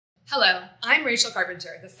Hello, I'm Rachel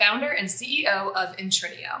Carpenter, the founder and CEO of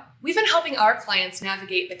Intrinio. We've been helping our clients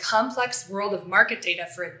navigate the complex world of market data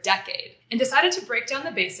for a decade and decided to break down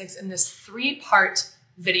the basics in this three-part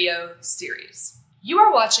video series. You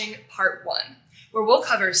are watching part one, where we'll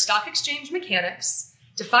cover stock exchange mechanics,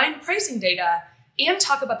 define pricing data, and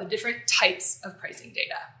talk about the different types of pricing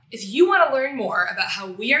data. If you want to learn more about how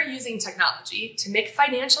we are using technology to make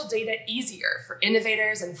financial data easier for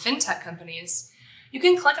innovators and fintech companies, you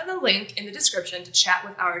can click on the link in the description to chat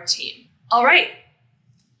with our team. All right,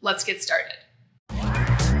 let's get started.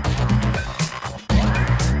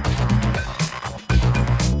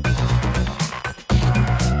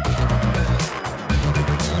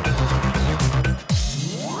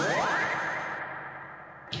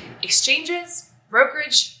 Exchanges,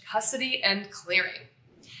 brokerage, custody, and clearing.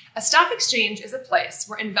 A stock exchange is a place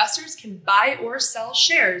where investors can buy or sell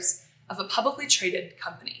shares of a publicly traded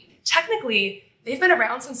company. Technically, they've been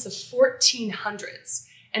around since the 1400s,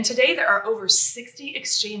 and today there are over 60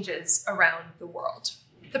 exchanges around the world.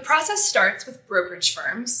 The process starts with brokerage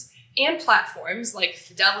firms and platforms like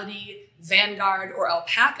Fidelity, Vanguard, or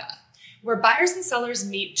Alpaca, where buyers and sellers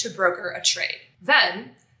meet to broker a trade.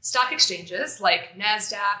 Then, stock exchanges like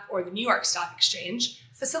NASDAQ or the New York Stock Exchange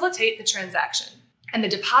facilitate the transaction, and the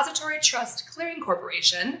Depository Trust Clearing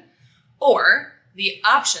Corporation, or the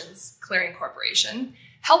Options Clearing Corporation,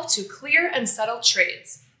 help to clear and settle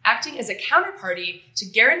trades, acting as a counterparty to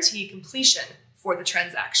guarantee completion for the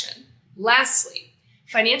transaction. Lastly,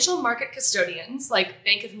 financial market custodians like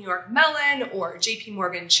Bank of New York Mellon or JP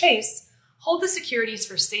Morgan Chase hold the securities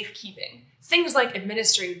for safekeeping, things like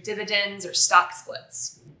administering dividends or stock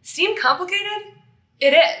splits. Seem complicated?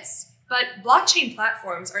 It is, but blockchain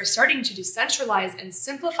platforms are starting to decentralize and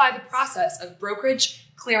simplify the process of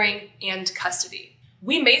brokerage, clearing, and custody.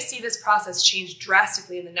 We may see this process change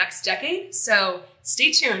drastically in the next decade, so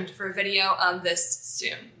stay tuned for a video on this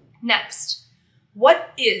soon. Next, what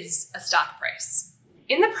is a stock price?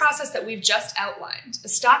 In the process that we've just outlined, a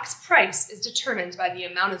stock's price is determined by the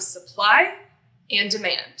amount of supply and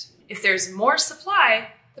demand. If there's more supply,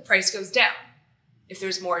 the price goes down. If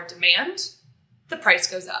there's more demand, the price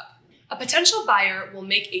goes up. A potential buyer will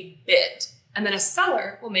make a bid, and then a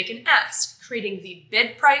seller will make an ask, creating the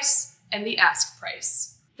bid price and the ask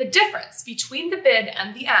price. The difference between the bid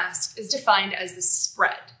and the ask is defined as the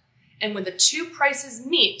spread, and when the two prices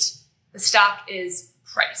meet, the stock is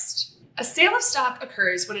priced. A sale of stock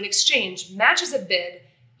occurs when an exchange matches a bid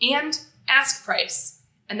and ask price,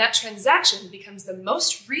 and that transaction becomes the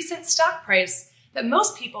most recent stock price that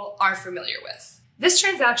most people are familiar with. This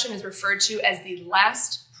transaction is referred to as the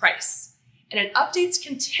last price, and it updates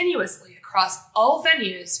continuously across all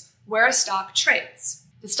venues where a stock trades.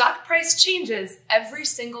 The stock price changes every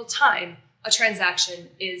single time a transaction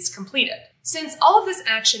is completed. Since all of this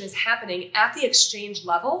action is happening at the exchange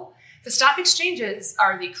level, the stock exchanges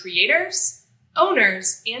are the creators,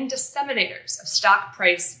 owners, and disseminators of stock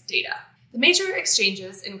price data. The major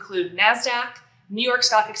exchanges include NASDAQ, New York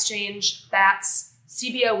Stock Exchange, BATS,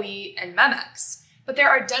 CBOE, and MEMX, but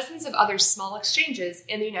there are dozens of other small exchanges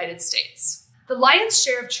in the United States. The lion's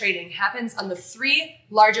share of trading happens on the three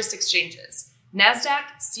largest exchanges: NASDAQ,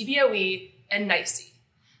 CBOE, and NYSE.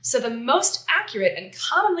 So the most accurate and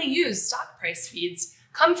commonly used stock price feeds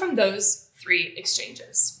come from those three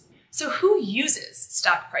exchanges. So who uses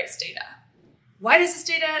stock price data? Why does this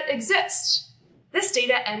data exist? This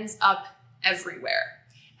data ends up everywhere.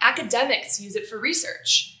 Academics use it for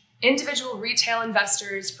research. Individual retail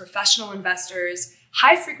investors, professional investors,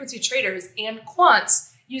 high-frequency traders, and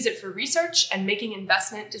quants use it for research and making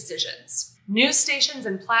investment decisions. News stations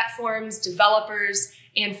and platforms, developers,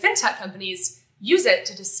 and fintech companies use it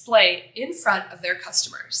to display in front of their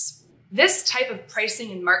customers. This type of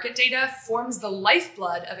pricing and market data forms the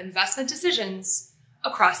lifeblood of investment decisions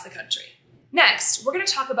across the country. Next, we're going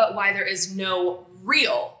to talk about why there is no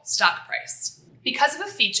real stock price. Because of a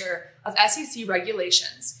feature of SEC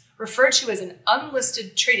regulations referred to as an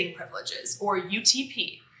unlisted trading privileges, or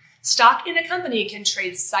UTP, stock in a company can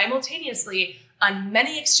trade simultaneously on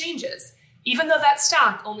many exchanges, even though that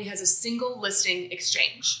stock only has a single listing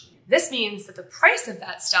exchange. This means that the price of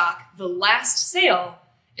that stock, the last sale,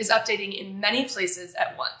 is updating in many places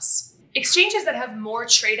at once. Exchanges that have more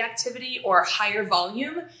trade activity or higher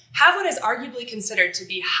volume have what is arguably considered to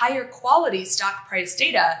be higher quality stock price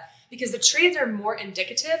data because the trades are more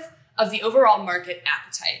indicative of the overall market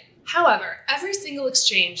appetite. However, every single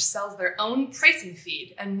exchange sells their own pricing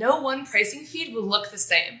feed, and no one pricing feed will look the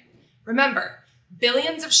same. Remember,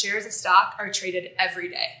 billions of shares of stock are traded every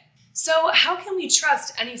day. So how can we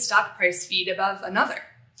trust any stock price feed above another?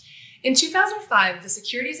 In 2005, the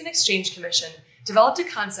Securities and Exchange Commission developed a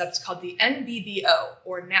concept called the NBBO,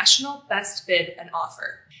 or National Best Bid and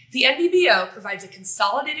Offer. The NBBO provides a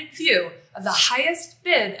consolidated view of the highest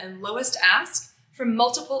bid and lowest ask from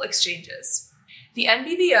multiple exchanges. The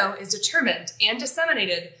NBBO is determined and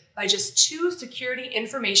disseminated by just two security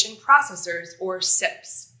information processors, or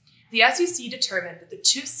SIPs. The SEC determined that the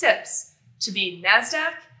two SIPs to be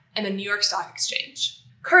NASDAQ and the New York Stock Exchange.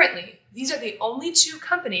 Currently, these are the only two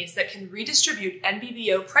companies that can redistribute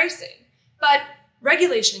NBBO pricing, but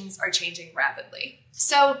regulations are changing rapidly.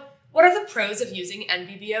 So, what are the pros of using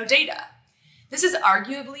NBBO data? This is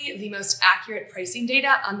arguably the most accurate pricing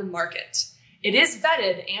data on the market. It is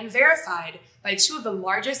vetted and verified by two of the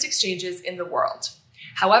largest exchanges in the world.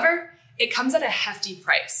 However, it comes at a hefty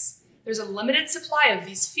price. There's a limited supply of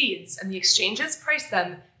these feeds, and the exchanges price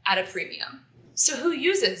them at a premium. So who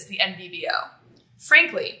uses the NBBO?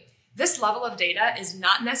 Frankly, this level of data is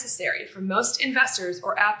not necessary for most investors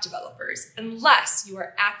or app developers unless you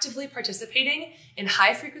are actively participating in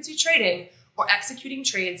high-frequency trading or executing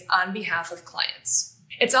trades on behalf of clients.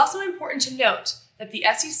 It's also important to note that the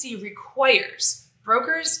SEC requires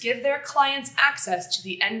brokers give their clients access to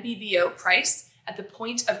the NBBO price at the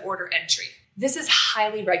point of order entry. This is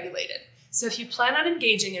highly regulated. So if you plan on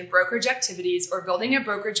engaging in brokerage activities or building a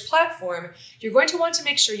brokerage platform, you're going to want to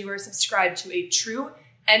make sure you are subscribed to a true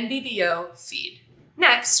NBBO feed.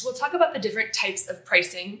 Next, we'll talk about the different types of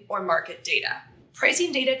pricing or market data.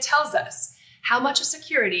 Pricing data tells us how much a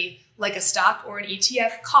security, like a stock or an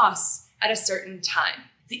ETF, costs at a certain time.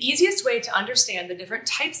 The easiest way to understand the different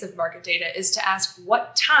types of market data is to ask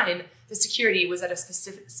what time the security was at a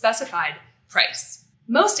specified price.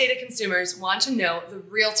 Most data consumers want to know the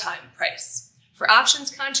real-time price. For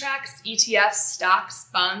options contracts, ETFs, stocks,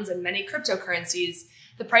 bonds, and many cryptocurrencies,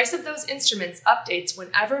 the price of those instruments updates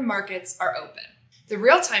whenever markets are open. The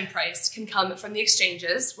real-time price can come from the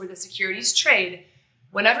exchanges where the securities trade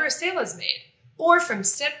whenever a sale is made, or from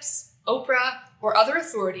SIPs, OPRA, or other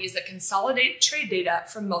authorities that consolidate trade data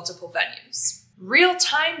from multiple venues.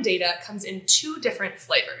 Real-time data comes in two different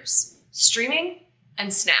flavors: streaming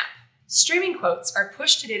and snap. Streaming quotes are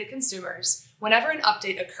pushed to data consumers whenever an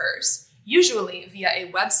update occurs, usually via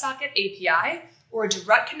a WebSocket API or a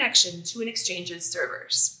direct connection to an exchange's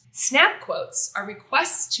servers. Snap quotes are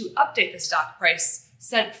requests to update the stock price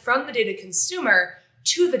sent from the data consumer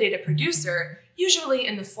to the data producer, usually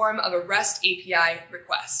in the form of a REST API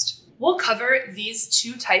request. We'll cover these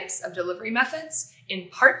two types of delivery methods in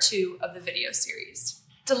part 2 of the video series.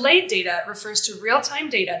 Delayed data refers to real-time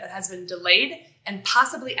data that has been delayed and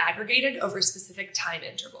possibly aggregated over specific time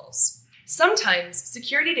intervals. Sometimes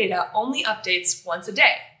security data only updates once a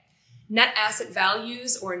day. Net asset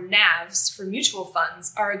values, or NAVs, for mutual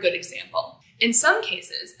funds are a good example. In some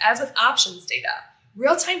cases, as with options data,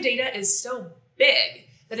 real-time data is so big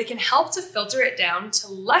that it can help to filter it down to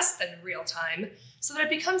less than real time so that it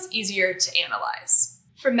becomes easier to analyze.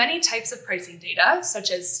 For many types of pricing data,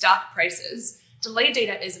 such as stock prices, delayed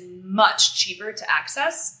data is much cheaper to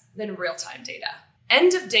access than real-time data.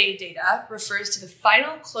 End-of-day data refers to the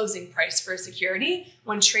final closing price for a security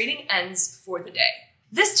when trading ends for the day.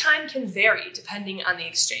 This time can vary depending on the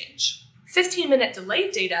exchange. 15-minute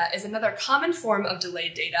delayed data is another common form of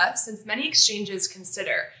delayed data, since many exchanges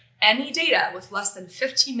consider any data with less than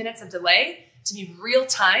 15 minutes of delay to be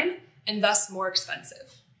real-time and thus more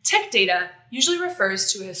expensive. Tick data usually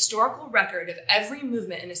refers to a historical record of every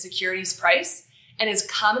movement in a security's price and is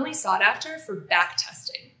commonly sought after for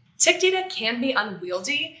backtesting. Tick data can be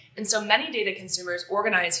unwieldy, and so many data consumers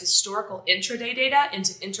organize historical intraday data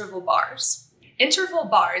into interval bars. Interval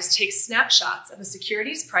bars take snapshots of a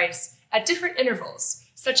security's price at different intervals,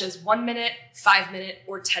 such as 1 minute, 5 minute,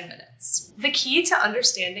 or 10 minutes. The key to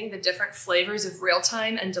understanding the different flavors of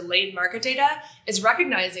real-time and delayed market data is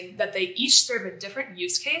recognizing that they each serve a different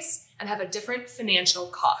use case and have a different financial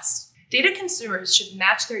cost. Data consumers should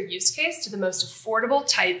match their use case to the most affordable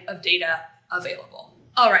type of data available.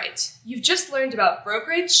 All right, you've just learned about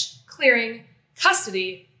brokerage, clearing,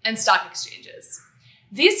 custody, and stock exchanges.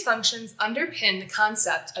 These functions underpin the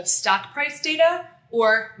concept of stock price data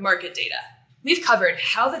or market data. We've covered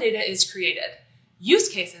how the data is created, use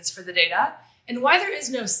cases for the data, and why there is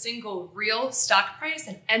no single real stock price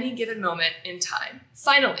at any given moment in time.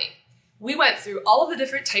 Finally, we went through all of the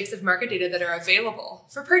different types of market data that are available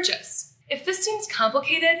for purchase. If this seems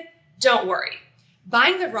complicated, don't worry.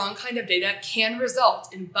 Buying the wrong kind of data can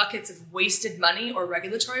result in buckets of wasted money or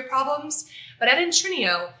regulatory problems, but at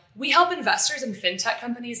Intrinio, we help investors and fintech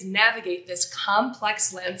companies navigate this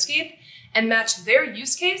complex landscape and match their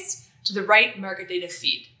use case to the right market data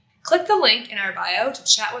feed. Click the link in our bio to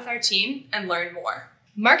chat with our team and learn more.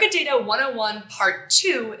 Market Data 101 Part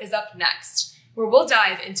 2 is up next. where we'll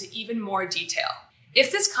dive into even more detail.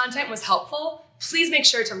 If this content was helpful, please make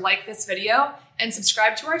sure to like this video and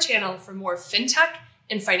subscribe to our channel for more fintech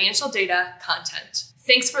and financial data content.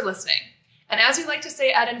 Thanks for listening. And as we like to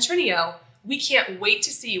say at Intrinio, we can't wait to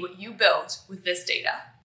see what you build with this data.